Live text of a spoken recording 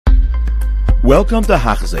Welcome to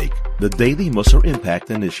Hachzik, the Daily Musar Impact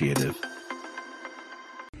Initiative.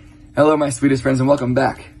 Hello, my sweetest friends, and welcome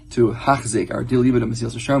back to Hachzik, our daily Yibud of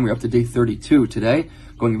Mesilas Yesharim. We're up to day 32 today,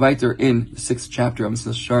 going weiter in the 6th chapter of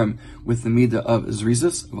Mesilas Yesharim with the Midah of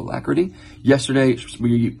Zrizus, of alacrity. Yesterday,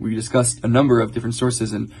 we discussed a number of different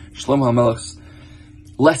sources in Shlomo HaMelech's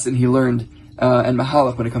lesson he learned, and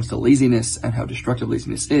Mahalach when it comes to laziness, and how destructive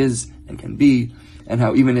laziness is and can be, and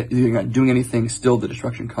how even if you're not doing anything, still the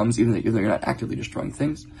destruction comes, even if you're not actively destroying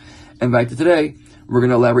things. And back to today, we're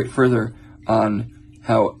going to elaborate further on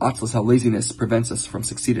how laziness prevents us from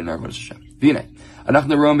succeeding in our Avodas Hashem.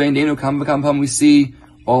 We see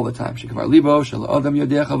all the time.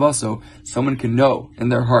 So someone can know in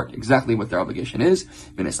their heart exactly what their obligation is,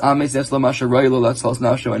 and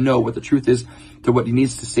know what the truth is to what he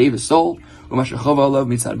needs to save his soul, and what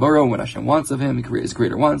Hashem wants of him, his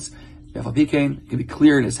greater wants. It can be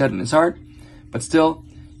clear in his head and his heart, but still,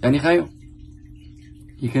 he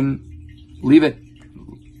can leave it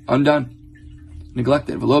undone,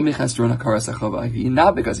 neglected. Not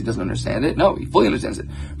because he doesn't understand it. No, he fully understands it.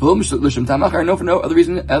 No, for no other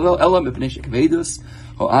reason. The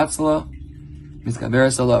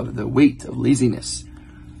weight of laziness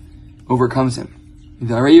overcomes him.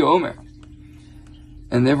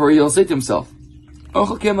 And therefore he'll say to himself, I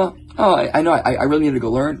know, I really need to go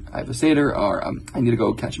learn. I have a Seder, or I need to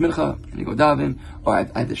go catch Mincha, I need to go daven, or I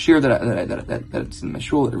have the shir that's in my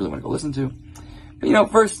shul that I really want to go listen to. But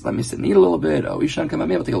first, let me sit and eat a little bit. Ishan, come on,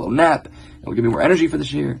 maybe I'll take a little nap. It'll give me more energy for the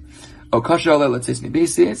shir. Kasha, let's say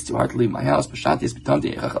it's too hard to leave my house. I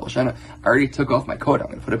already took off my coat, I'm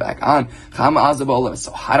going to put it back on. It's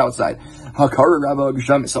so hot outside.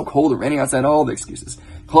 It's so cold, it's raining outside, all the excuses.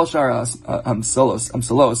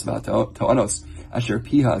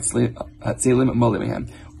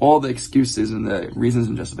 All the excuses and the reasons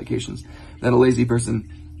and justifications that a lazy person,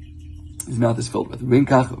 his mouth is filled with.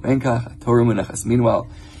 Meanwhile,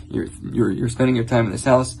 you're spending your time in this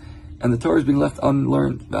house, and the Torah is being left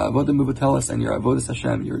unlearned. And your avodas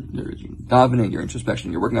Hashem, your davening, your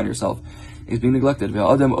introspection, you're working on yourself, is being neglected.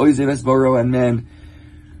 And man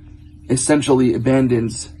essentially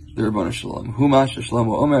abandons the Rabbanu Shalom. Humash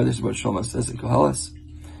Shlomo Omer. This is what Shlomo says in Koheles.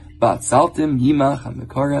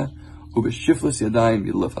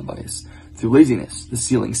 Through laziness, the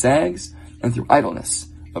ceiling sags, and through idleness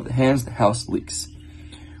of the hands, the house leaks.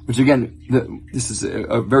 Which again, this is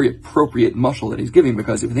a very appropriate mashal that he's giving,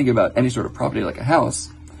 because if you think about any sort of property like a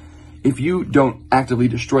house, if you don't actively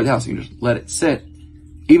destroy the house, you can just let it sit.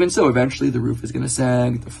 Even so, eventually the roof is going to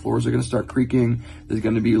sag, the floors are going to start creaking, there's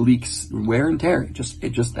going to be leaks, wear and tear. It just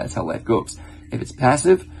that's how life goes. If it's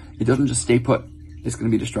passive, it doesn't just stay put. It's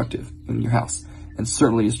going to be destructive in your house. And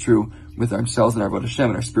certainly is true with ourselves and our Avodas Hashem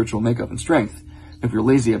and our spiritual makeup and strength. If you're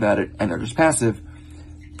lazy about it and are just passive,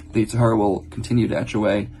 the Yitzhar will continue to etch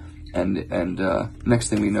away, and next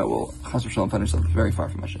thing we know, we'll Chas v'Shalom find ourselves very far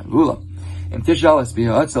from Hashem.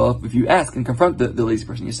 If you ask and confront the lazy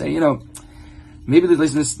person, you say, maybe the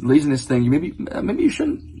laziness thing, maybe you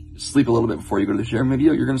shouldn't sleep a little bit before you go to the shir. Maybe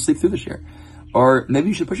you're going to sleep through the shir. Or maybe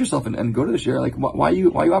you should push yourself and go to the shir. Like, why are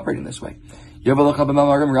you operating this way? He's going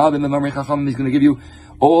to give you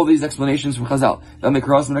all these explanations from Chazal. And he'll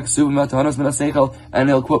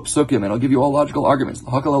quote psukim, and he'll give you all logical arguments.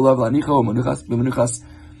 To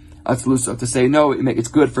say, no, it's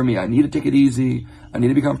good for me. I need to take it easy. I need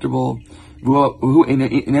to be comfortable. When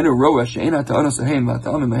he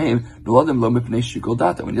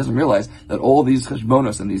doesn't realize that all these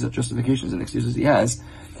cheshbonos and these justifications and excuses he has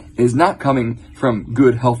is not coming from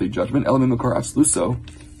good, healthy judgment.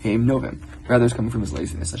 Rather, it's coming from his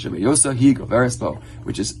laziness,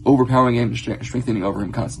 which is overpowering him, strengthening over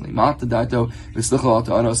him constantly. And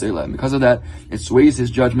because of that, it sways his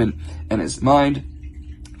judgment and his mind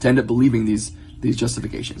to end up believing these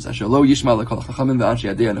justifications. To the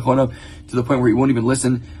point where he won't even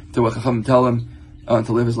listen to what Chachamim tell him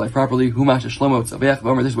to live his life properly. This is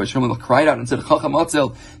why Shlomo cried out and said,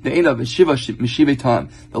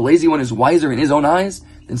 the lazy one is wiser in his own eyes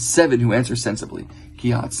than 7 who answer sensibly.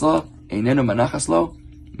 Because someone,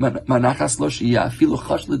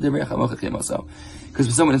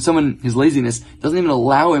 his laziness doesn't even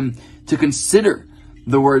allow him to consider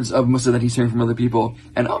the words of Musa that he's hearing from other people,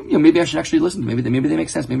 and maybe I should actually listen. Maybe they make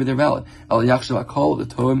sense. Maybe they're valid. He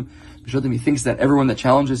thinks that everyone that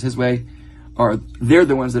challenges his way they're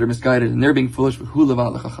the ones that are misguided and they're being foolish.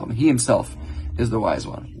 He himself is the wise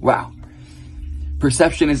one. Wow.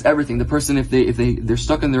 Perception is everything. The person, if they're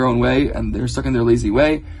stuck in their own way and they're stuck in their lazy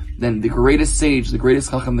way, then the greatest sage, the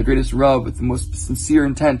greatest chacham, the greatest rav with the most sincere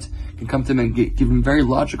intent can come to him and give him very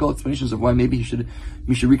logical explanations of why maybe he should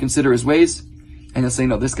reconsider his ways. And he'll say,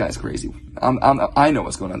 no, this guy's crazy. I know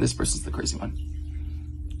what's going on. This person's the crazy one.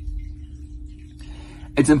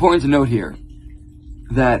 It's important to note here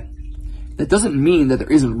that that doesn't mean that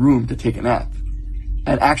there isn't room to take a nap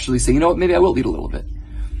and actually say, you know what, maybe I will eat a little bit.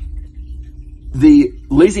 The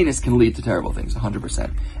laziness can lead to terrible things,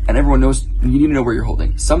 100%. And everyone knows, you need to know where you're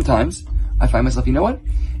holding. Sometimes I find myself, you know what,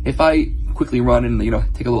 if I quickly run and,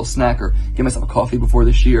 take a little snack or get myself a coffee before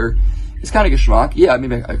the shiur, it's kind of geschmack. Yeah,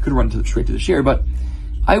 maybe I could run straight to the shiur, but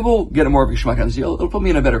I will get a more of a geschmack out of the shiur. It'll put me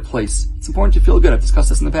in a better place. It's important to feel good. I've discussed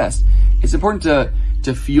this in the past. It's important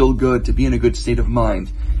to feel good, to be in a good state of mind,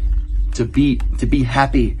 to be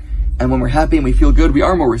happy. And when we're happy and we feel good, we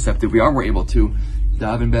are more receptive. We are more able to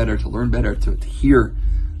daven better, to learn better, to hear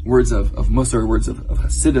words of Musar, words of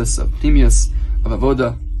Hasidus, of Pnimius, of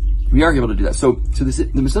Avoda. We are able to do that. So the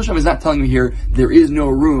Mesilas is not telling you here there is no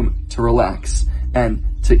room to relax and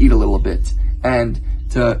to eat a little bit and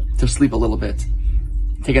to sleep a little bit,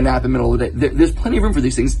 take a nap in the middle of the day. There's plenty of room for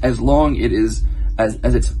these things as long it is as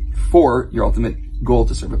it's for your ultimate goal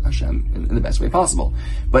to serve Hashem in the best way possible.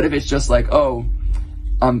 But if it's just like, you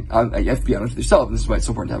have to be honest with yourself, and this is why it's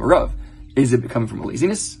so important to have a Rav. Is it coming from a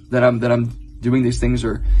laziness that I'm doing these things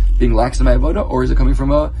or being lax in my avodah, or is it coming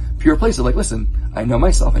from a pure place of like, listen, I know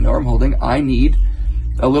myself, I know where I'm holding, I need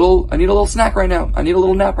a little snack right now, I need a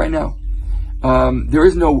little nap right now. There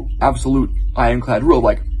is no absolute ironclad rule,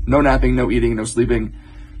 like no napping, no eating, no sleeping,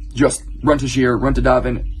 just run to shiur, run to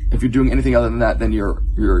daven. If you're doing anything other than that, then you're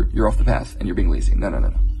off the path and you're being lazy.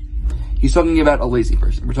 No. He's talking about a lazy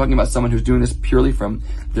person. We're talking about someone who's doing this purely from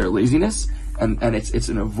their laziness, and it's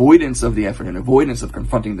an avoidance of the effort, an avoidance of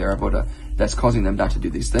confronting their avodah that's causing them not to do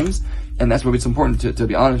these things. And that's why it's important to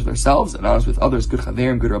be honest with ourselves and honest with others, good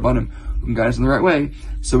chaverim, good rabbanim, who can guide us in the right way,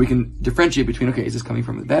 so we can differentiate between, okay, is this coming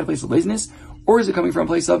from a bad place of laziness, or is it coming from a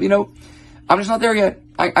place of, I'm just not there yet.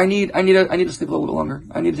 I need to sleep a little bit longer.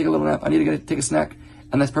 I need to take a little nap. I need to take a snack.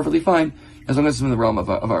 And that's perfectly fine, as long as it's in the realm of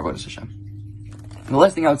our avodas Hashem. And the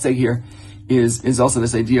last thing I would say here is also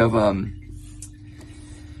this idea of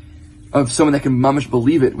someone that can mamish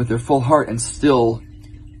believe it with their full heart, and still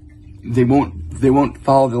they won't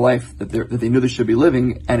follow the life that they know they should be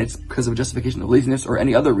living, and it's because of justification of laziness or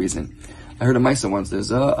any other reason. I heard a Maisa once.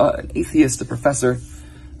 There's an atheist, a professor,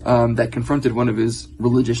 that confronted one of his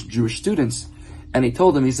religious Jewish students, and he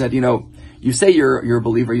told him, he said, you say you're a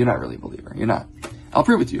believer, you're not really a believer. You're not. I'll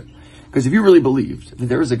prove it to you. Because if you really believed that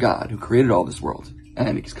there is a God who created all this world,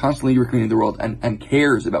 and he's constantly recreating the world, and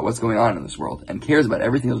cares about what's going on in this world, and cares about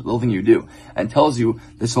everything, little thing you do, and tells you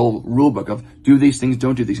this whole rule book of do these things,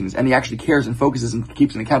 don't do these things, and he actually cares and focuses and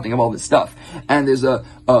keeps an accounting of all this stuff, and there's a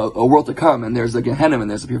world to come, and there's a Gehenna, and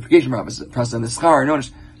there's a purification process, and the schar,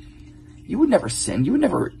 notice, you would never sin. You would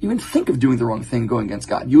never even think of doing the wrong thing, going against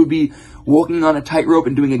God. You would be walking on a tightrope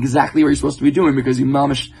and doing exactly what you're supposed to be doing, because you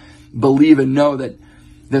mamish believe and know that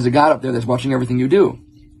there's a God up there that's watching everything you do.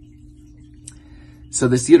 So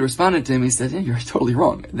the Seyyid responded to him. He said, you're totally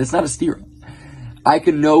wrong. That's not a stira. I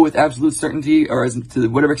can know with absolute certainty, or to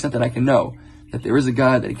whatever extent that I can know, that there is a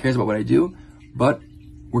God, that he cares about what I do, but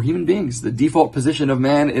we're human beings. The default position of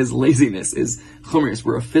man is laziness, is chumrius.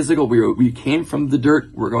 We're a physical, we came from the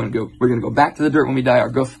dirt, we're going to go back to the dirt when we die, our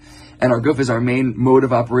guf, and our guf is our main mode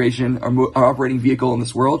of operation, our operating vehicle in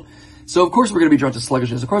this world. So of course we're going to be drawn to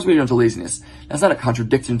sluggishness, of course we're going to be drawn to laziness. That's not a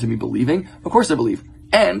contradiction to me believing. Of course I believe.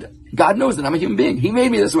 And God knows that I'm a human being. He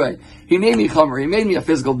made me this way. He made me chomer. He made me a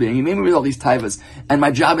physical being. He made me with all these taivas. And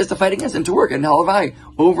my job is to fight against and to work. And how have I,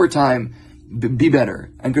 over time, be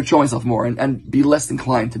better and control myself more and be less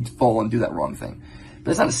inclined to fall and do that wrong thing.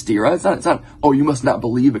 But it's not a stira. It's not, oh, you must not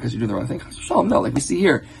believe because you're doing the wrong thing. No, like we see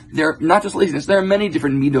here, there are not just laziness. There are many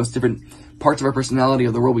different midos, different parts of our personality,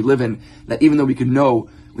 of the world we live in, that even though we can know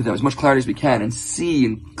with as much clarity as we can and see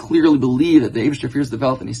and clearly believe that the Eibishter fears the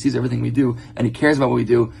Welt and he sees everything we do and he cares about what we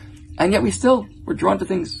do, and yet we're drawn to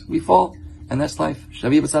things. We fall, and that's life.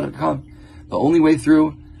 Shavi b'tzaddik kam. The only way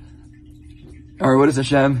through our avodas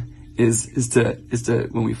Hashem is to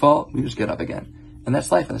when we fall, we just get up again. And that's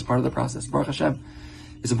life, and that's part of the process. Baruch Hashem.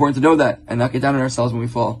 It's important to know that and not get down on ourselves when we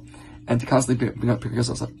fall, and to constantly pick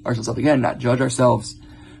ourselves up again, not judge ourselves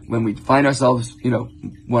when we find ourselves,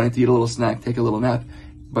 wanting to eat a little snack, take a little nap,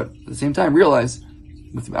 but at the same time realize,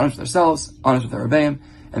 let's be honest with ourselves, honest with our Rebbeim,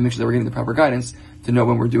 and make sure that we're getting the proper guidance to know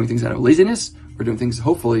when we're doing things out of laziness, we're doing things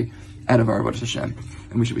hopefully out of our avodas Hashem.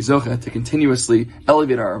 And we should be zocha to continuously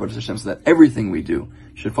elevate our avodas Hashem so that everything we do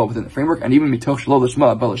should fall within the framework. And even mitoch shelo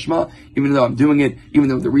l'shma, bal l'shma, even though I'm doing it, even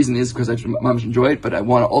though the reason is because I mamish enjoy it, but I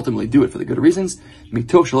want to ultimately do it for the good reasons,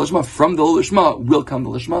 mitoch shelo l'shma, from the l'shma will come the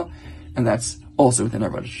l'shma, and that's also within our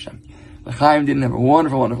avodas Hashem. The Chaim didn't have a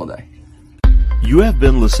wonderful, wonderful day. You have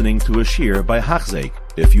been listening to a shiur by Hachzeik.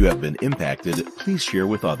 If you have been impacted, please share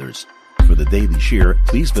with others. For the daily shiur,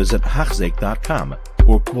 please visit Hachzeik.com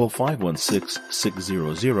or call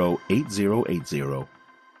 516-600-8080.